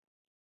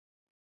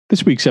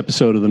This week's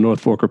episode of the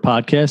North Forker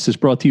Podcast is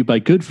brought to you by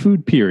Good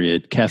Food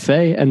Period,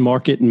 Cafe and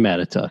Market in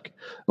Mattituck.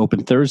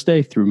 Open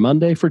Thursday through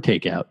Monday for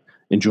takeout.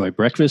 Enjoy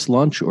breakfast,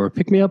 lunch, or a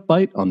pick-me-up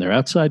bite on their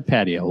outside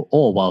patio,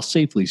 all while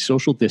safely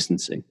social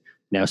distancing.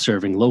 Now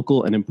serving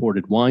local and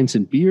imported wines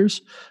and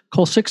beers.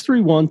 Call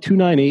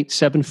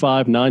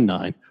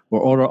 631-298-7599 or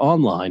order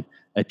online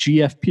at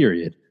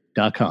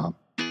gfperiod.com.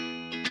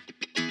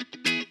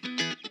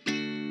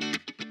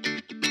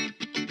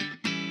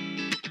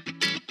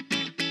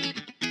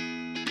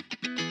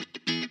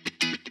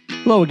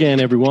 Hello again,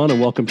 everyone, and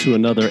welcome to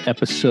another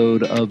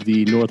episode of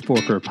the North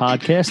Forker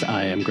Podcast.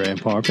 I am Grant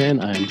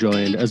Parpan. I am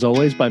joined, as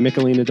always, by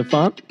Michelina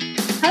DeFont.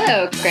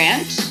 Hello,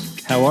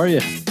 Grant. How are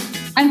you?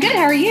 I'm good.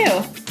 How are you?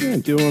 Yeah,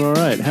 doing all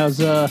right. How's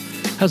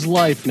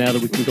life now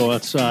that we can go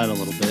outside a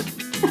little bit?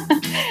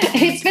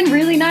 It's been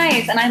really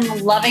nice, and I'm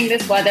loving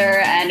this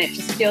weather, and it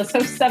just feels so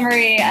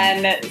summery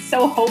and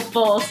so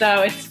hopeful,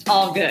 so it's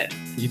all good.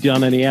 You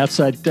done any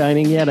outside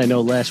dining yet? I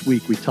know last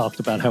week we talked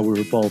about how we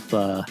were both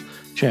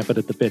champing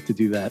at the bit to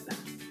do that.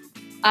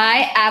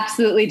 I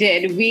absolutely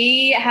did.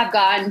 We have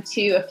gone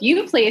to a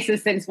few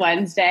places since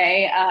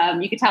Wednesday.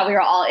 You could tell we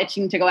were all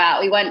itching to go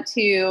out. We went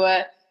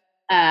to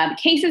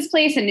Case's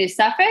place in New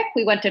Suffolk.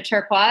 We went to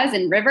Turquoise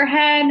in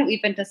Riverhead.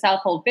 We've been to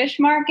Southold Fish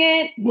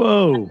Market.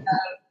 Whoa.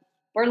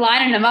 We're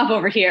lining them up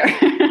over here.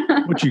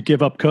 Would you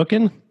give up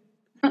cooking?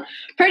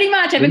 Pretty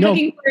much. I've been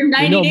cooking for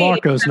 90 days. We know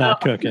Marco's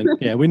not cooking.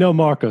 Yeah, we know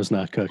Marco's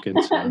not cooking.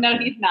 So. No,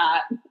 he's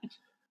not.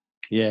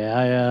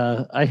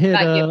 Yeah, I hit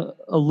a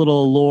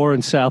little allure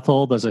in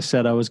Southold, as I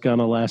said I was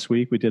gonna last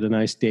week. We did a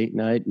nice date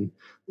night, and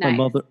nice.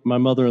 my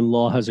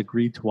mother-in-law has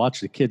agreed to watch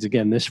the kids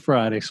again this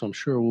Friday, so I'm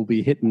sure we'll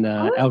be hitting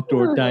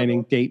outdoor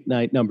dining date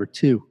night number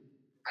 2.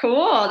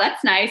 Cool,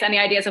 that's nice. Any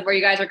ideas of where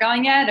you guys are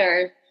going yet,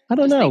 or? I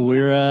don't know.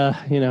 We're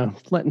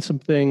letting some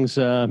things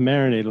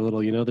marinate a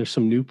little. You know, there's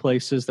some new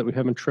places that we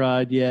haven't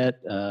tried yet.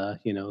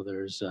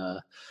 There's.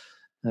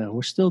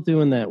 We're still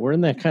doing that. We're in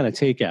that kind of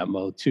takeout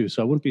mode too.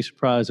 So I wouldn't be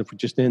surprised if we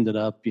just ended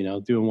up,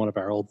 doing one of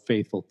our old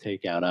faithful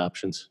takeout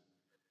options.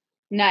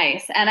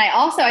 Nice. And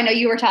I know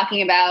you were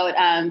talking about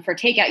for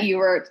takeout,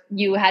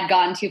 you had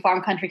gone to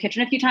Farm Country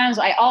Kitchen a few times.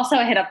 I also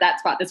hit up that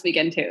spot this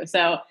weekend too.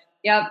 So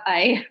yep,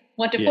 I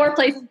went to 4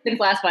 places since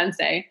last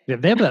Wednesday. Yeah,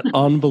 they have that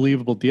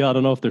unbelievable deal. I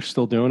don't know if they're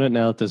still doing it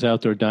now that there's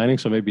outdoor dining,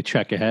 so maybe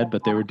check ahead,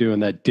 but they were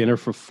doing that dinner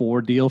for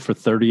 4 deal for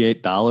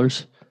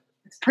 $38.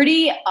 It's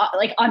pretty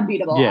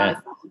unbeatable. Yeah.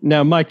 Honestly.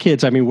 Now my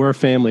kids, we're a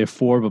family of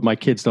 4, but my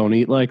kids don't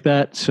eat like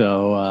that.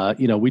 So,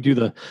 we do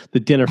the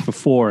dinner for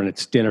 4 and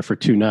it's dinner for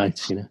 2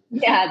 nights,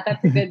 Yeah,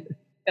 that's a good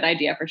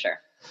idea for sure.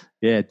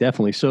 Yeah,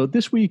 definitely. So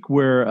this week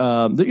there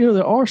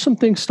are some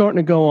things starting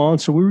to go on.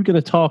 So we were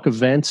going to talk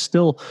events.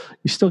 You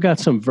still got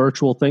some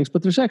virtual things,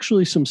 but there's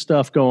actually some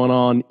stuff going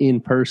on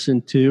in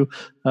person too.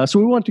 So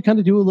we want to kind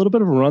of do a little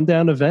bit of a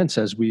rundown of events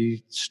as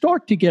we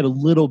start to get a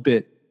little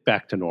bit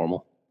back to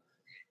normal.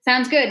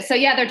 Sounds good. So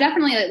yeah, there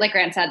definitely, like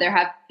Grant said, there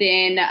have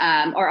been,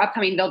 or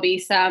upcoming, there'll be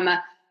some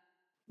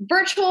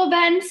virtual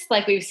events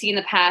like we've seen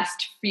the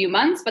past few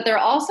months, but they're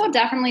also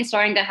definitely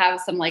starting to have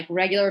some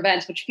regular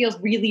events, which feels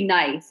really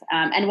nice.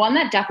 And one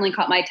that definitely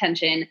caught my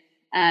attention,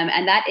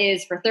 and that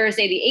is for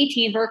Thursday, the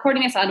 18th. We're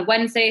recording this on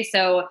Wednesday,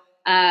 so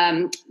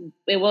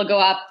it will go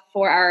up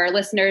for our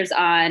listeners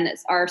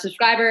our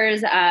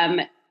subscribers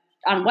on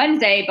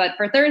Wednesday. But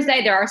for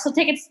Thursday, there are still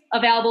tickets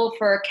available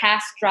for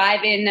Cast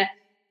Drive-In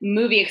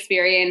movie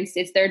experience.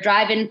 It's their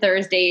drive-in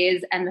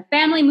Thursdays, and the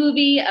family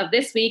movie of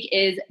this week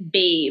is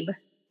Babe,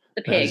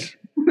 the pig.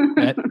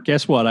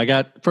 Guess what? I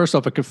got, first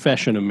off, a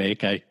confession to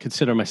make. I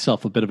consider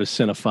myself a bit of a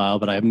cinephile,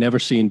 but I have never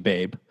seen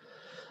Babe.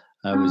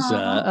 I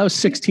was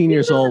 16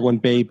 years old when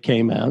Babe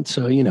came out,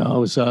 so I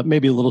was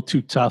maybe a little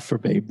too tough for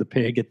Babe the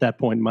pig at that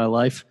point in my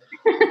life.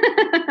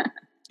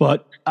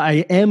 But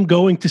I am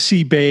going to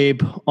see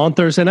Babe on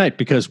Thursday night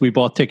because we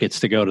bought tickets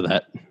to go to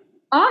that.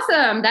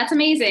 Awesome. That's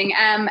amazing.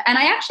 And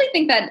I actually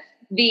think that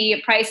the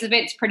price of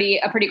it's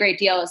a pretty great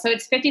deal. So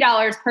it's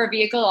 $50 per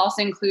vehicle,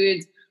 also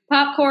includes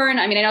popcorn.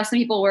 I know some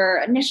people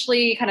were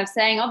initially kind of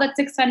saying, oh, that's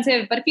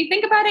expensive. But if you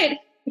think about it,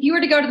 if you were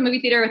to go to the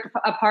movie theater with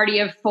a party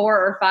of 4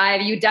 or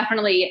 5, you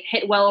definitely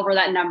hit well over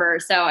that number.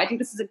 So I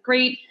think this is a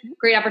great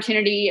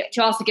opportunity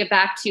to also get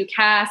back to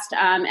Cast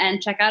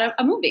and check out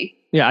a movie.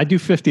 Yeah, I do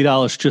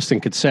 $50 just in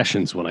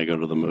concessions when I go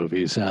to the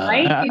movies.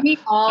 Right?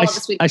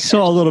 I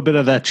saw a little bit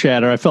of that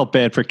chatter. I felt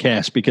bad for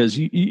Cast because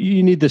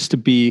you need this to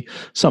be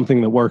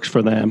something that works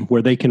for them,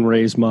 where they can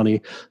raise money.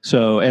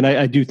 So, and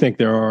I do think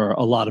there are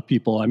a lot of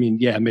people.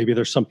 Maybe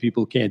there's some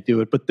people who can't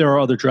do it, but there are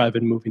other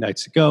drive-in movie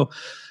nights to go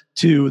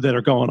to that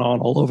are going on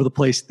all over the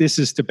place. This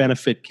is to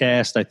benefit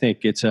Cast. I think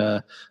it's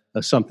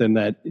something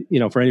that,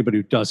 for anybody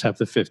who does have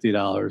the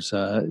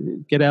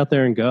 $50, get out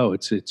there and go.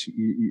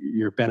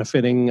 You're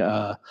benefiting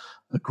a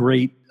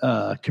great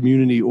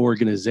community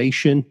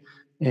organization,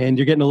 and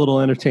you're getting a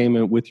little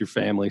entertainment with your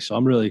family. So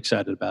I'm really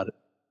excited about it.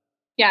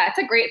 Yeah, it's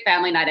a great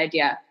family night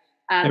idea.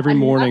 Every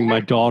morning, my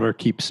daughter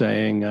keeps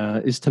saying,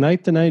 is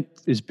tonight the night?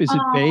 Is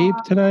it Babe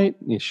tonight?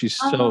 And she's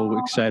so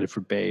excited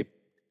for Babe.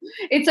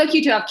 It's so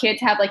cute to have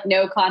kids have like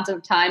no concept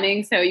of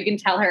timing. So you can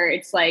tell her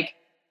it's like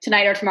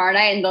tonight or tomorrow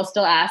night, and they'll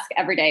still ask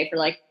every day for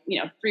like,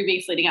 3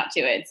 weeks leading up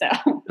to it.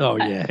 So, oh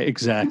yeah,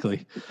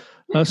 exactly.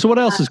 So what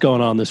else is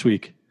going on this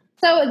week?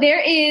 So there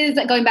is,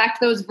 going back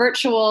to those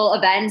virtual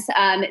events,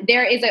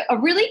 there is a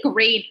really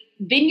great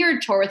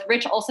vineyard tour with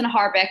Rich Olson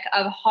Harbeck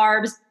of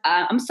Harbs.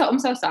 I'm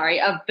so sorry,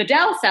 of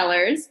Bedell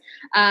Cellars,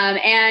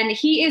 and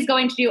he is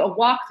going to do a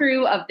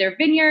walkthrough of their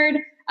vineyard.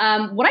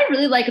 What I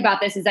really like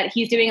about this is that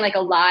he's doing like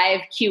a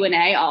live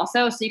Q&A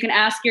also, so you can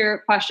ask your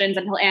questions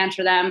and he'll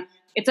answer them.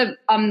 It's an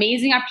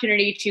amazing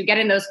opportunity to get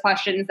in those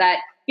questions that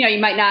you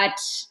might not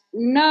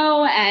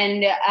know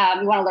and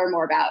you want to learn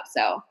more about.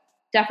 So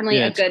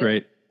definitely a good.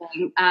 Great.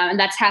 And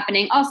that's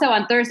happening also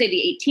on Thursday,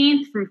 the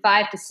 18th from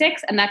 5 to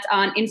 6. And that's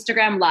on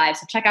Instagram Live.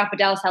 So check out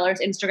Bedell Cellars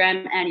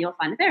Instagram and you'll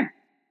find it there.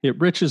 Yeah,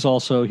 Rich is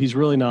also, he's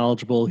really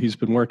knowledgeable. He's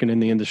been working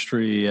in the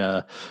industry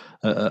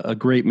a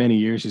great many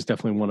years. He's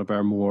definitely one of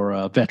our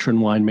more veteran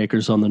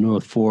winemakers on the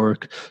North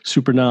Fork.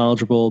 Super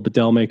knowledgeable.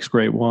 Bedell makes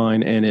great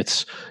wine. And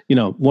it's,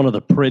 one of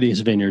the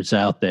prettiest vineyards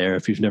out there.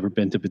 If you've never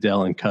been to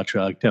Bedell and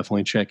Cutchogue,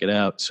 definitely check it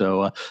out.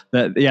 So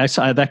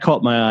that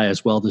caught my eye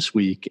as well this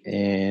week.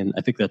 And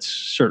I think that's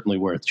certainly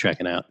worth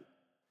checking out.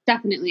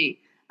 Definitely.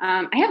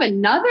 I have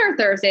another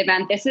Thursday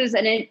event. This is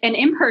an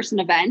in-person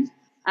event.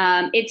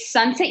 It's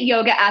Sunset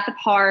Yoga at the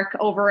Park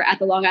over at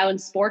the Long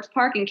Island Sports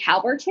Park in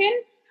Calverton.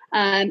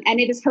 And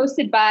it is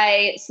hosted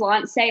by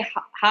Salance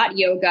Hot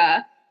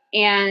Yoga.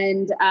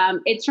 And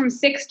it's from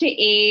 6 to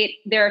 8.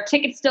 There are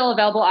tickets still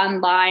available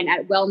online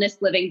at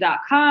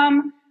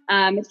wellnessliving.com.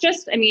 It's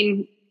just,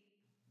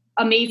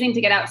 amazing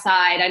to get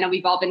outside. I know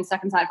we've all been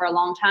stuck inside for a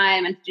long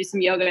time, and to do some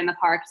yoga in the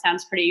park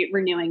sounds pretty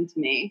renewing to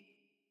me.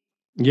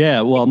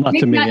 Yeah, well, not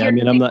to me.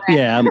 I'm not,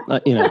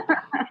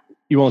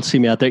 you won't see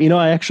me out there.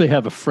 I actually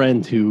have a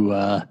friend who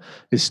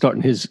is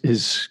starting his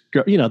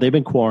they've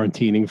been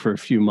quarantining for a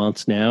few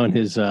months now, and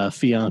his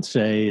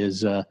fiance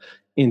is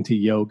into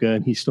yoga,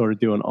 and he started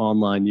doing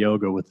online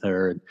yoga with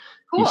her. And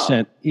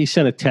cool. He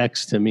sent a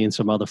text to me and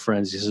some other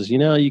friends. He says,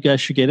 you guys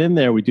should get in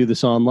there. We do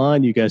this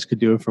online. You guys could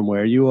do it from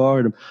where you are.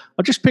 And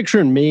I'm just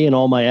picturing me and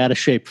all my out of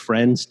shape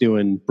friends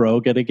doing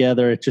broga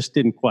together. It just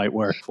didn't quite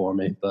work for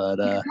me. But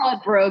you call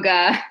it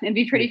broga. It'd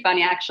be pretty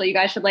funny, actually. You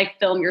guys should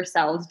film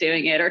yourselves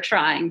doing it or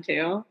trying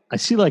to. I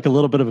see a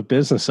little bit of a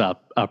business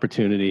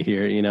opportunity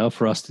here,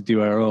 for us to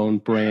do our own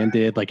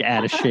branded,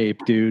 out of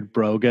shape dude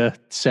broga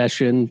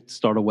session,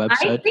 start a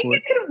website. I think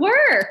it could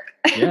work.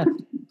 Yeah.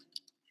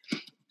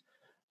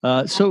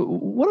 So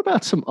what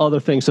about some other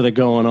things that are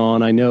going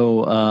on? I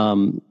know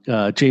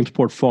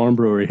Jamesport Farm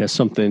Brewery has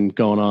something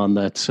going on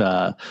that's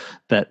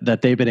that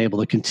they've been able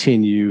to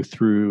continue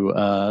through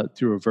a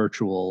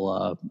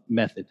virtual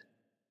method.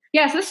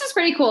 Yeah, so this is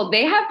pretty cool.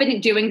 They have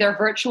been doing their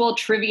virtual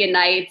trivia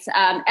nights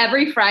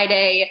every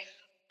Friday,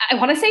 I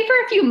want to say for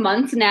a few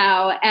months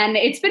now, and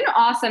it's been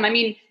awesome.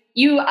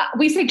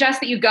 We suggest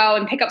that you go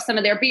and pick up some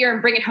of their beer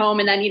and bring it home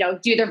and then,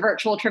 do their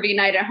virtual trivia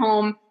night at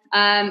home.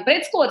 But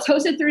it's cool. It's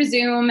hosted through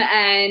Zoom,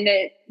 and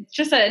it's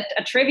just a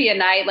trivia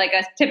night, like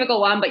a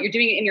typical one, but you're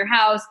doing it in your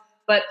house,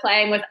 but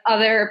playing with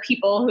other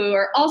people who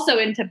are also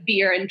into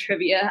beer and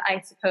trivia,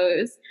 I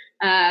suppose.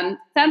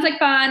 Sounds like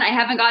fun. I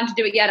haven't gotten to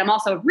do it yet. I'm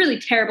also really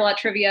terrible at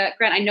trivia.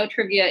 Grant, I know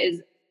trivia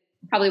is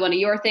probably one of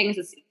your things.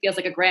 It feels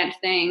like a Grant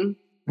thing.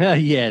 Yeah,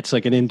 it's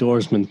like an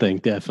indoorsman thing,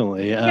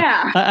 definitely.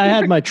 Yeah. I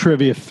had my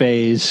trivia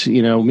phase.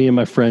 Me and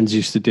my friends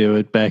used to do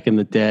it back in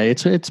the day.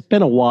 It's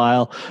been a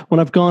while. When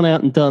I've gone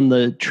out and done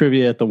the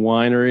trivia at the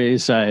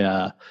wineries,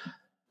 I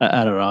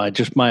don't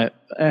know.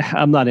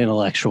 I'm not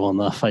intellectual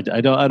enough. I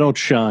don't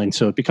shine,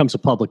 so it becomes a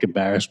public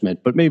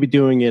embarrassment. But maybe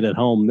doing it at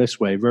home this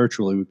way,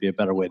 virtually, would be a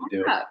better way to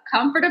do it.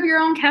 Comfort of your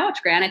own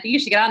couch, Grant. I think you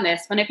should get on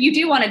this. And if you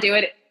do want to do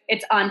it,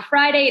 it's on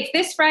Friday. It's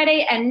this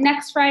Friday and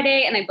next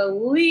Friday, and I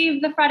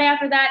believe the Friday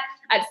after that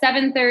at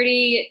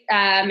 7:30.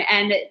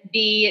 And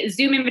the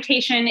Zoom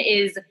invitation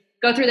is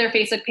go through their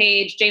Facebook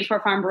page,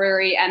 Jamesport Farm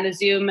Brewery, and the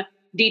Zoom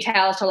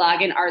details to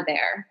log in are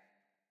there.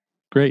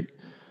 Great.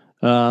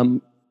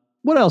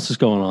 What else is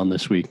going on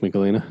this week,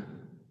 Michelina?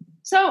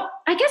 So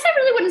I guess I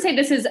really wouldn't say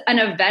this is an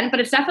event, but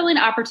it's definitely an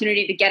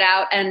opportunity to get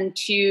out and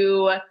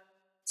to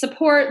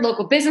support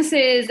local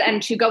businesses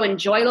and to go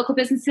enjoy local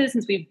businesses,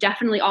 since we've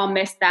definitely all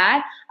missed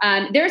that.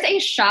 There's a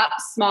Shop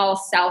Small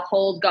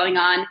Southold going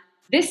on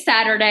this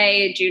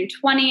Saturday, June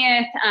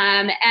 20th,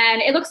 and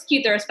it looks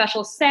cute. There are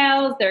special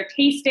sales, there are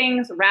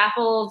tastings,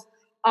 raffles,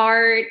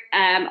 art.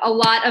 A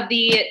lot of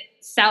the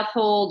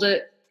Southold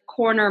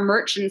corner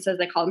merchants, as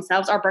they call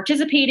themselves, are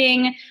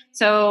participating.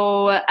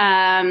 So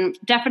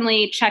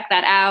definitely check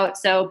that out.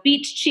 So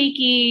Beach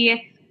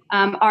Cheeky,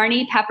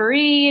 Arnie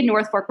Paperie,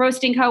 North Fork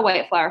Roasting Co.,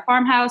 White Flower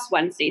Farmhouse,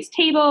 Wednesday's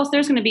Tables.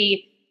 There's going to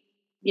be,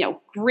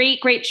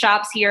 great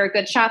shops here,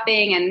 good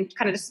shopping, and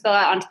kind of just spill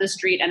out onto the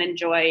street and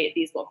enjoy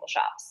these local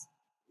shops.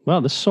 Wow,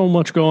 there's so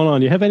much going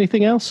on. You have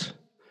anything else?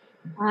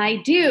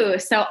 I do.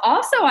 So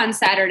also on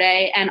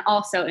Saturday and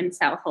also in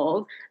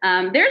Southold,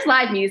 there's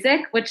live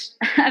music, which,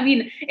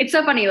 it's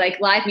so funny.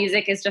 Live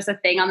music is just a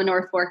thing on the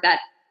North Fork that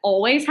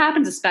always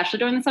happens, especially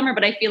during the summer.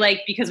 But I feel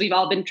like because we've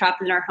all been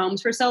trapped in our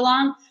homes for so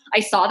long, I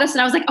saw this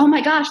and I was like, oh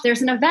my gosh,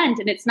 there's an event.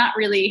 And it's not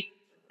really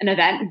an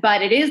event,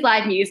 but it is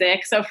live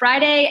music. So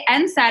Friday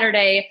and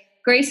Saturday,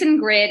 Grace and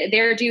Grid,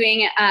 they're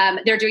doing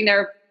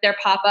their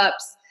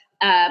pop-ups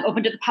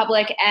open to the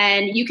public,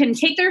 and you can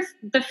take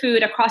the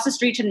food across the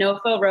street to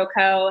Nofo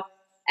Roco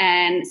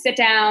and sit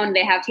down.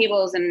 They have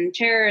tables and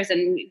chairs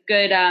and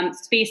good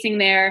spacing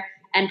there.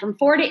 And from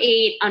 4 to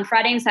 8 on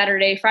Friday and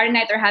Saturday, Friday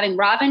night they're having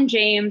Robin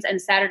James,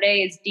 and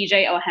Saturday is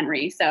DJ O.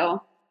 Henry.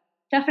 So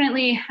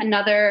definitely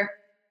another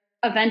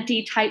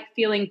eventy type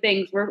feeling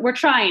things. We're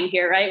trying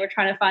here, right? We're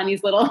trying to find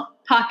these little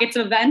pockets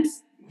of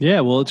events.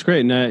 Yeah, well, it's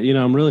great. And,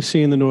 I'm really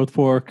seeing the North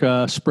Fork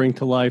spring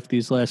to life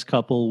these last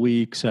couple of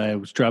weeks. I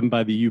was driving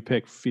by the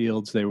UPIC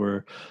fields. They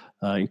were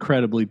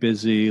incredibly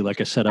busy. Like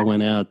I said, I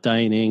went out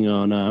dining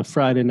on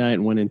Friday night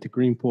and went into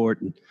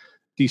Greenport, and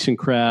decent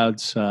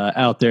crowds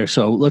out there.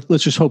 So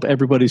let's just hope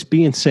everybody's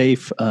being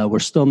safe. We're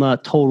still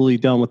not totally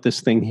done with this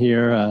thing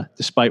here,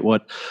 despite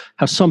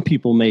how some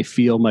people may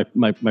feel.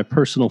 My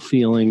personal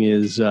feeling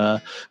is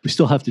we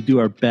still have to do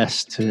our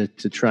best to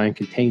try and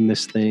contain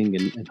this thing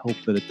and hope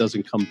that it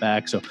doesn't come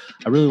back. So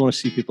I really want to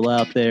see people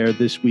out there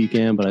this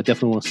weekend, but I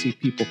definitely want to see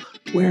people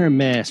wearing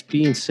masks,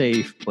 being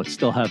safe, but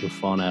still having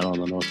fun out on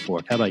the North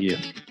Fork. How about you?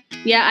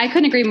 Yeah, I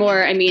couldn't agree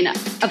more. I mean,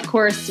 of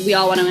course, we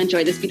all want to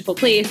enjoy this beautiful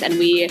place, and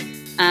we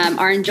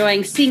are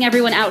enjoying seeing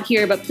everyone out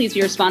here, but please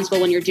be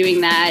responsible when you're doing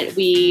that.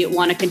 We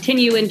want to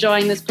continue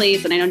enjoying this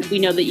place, and we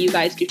know that you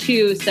guys do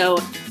too. So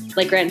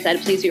like Grant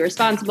said, please be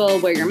responsible,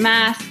 wear your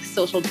mask,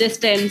 social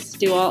distance,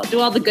 do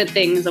all the good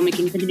things, and we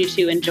can continue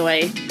to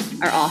enjoy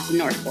our awesome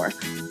North Fork.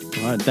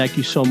 All right. Thank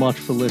you so much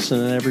for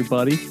listening,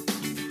 everybody.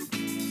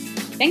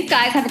 Thanks,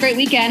 guys. Have a great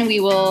weekend. We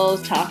will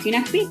talk to you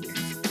next week.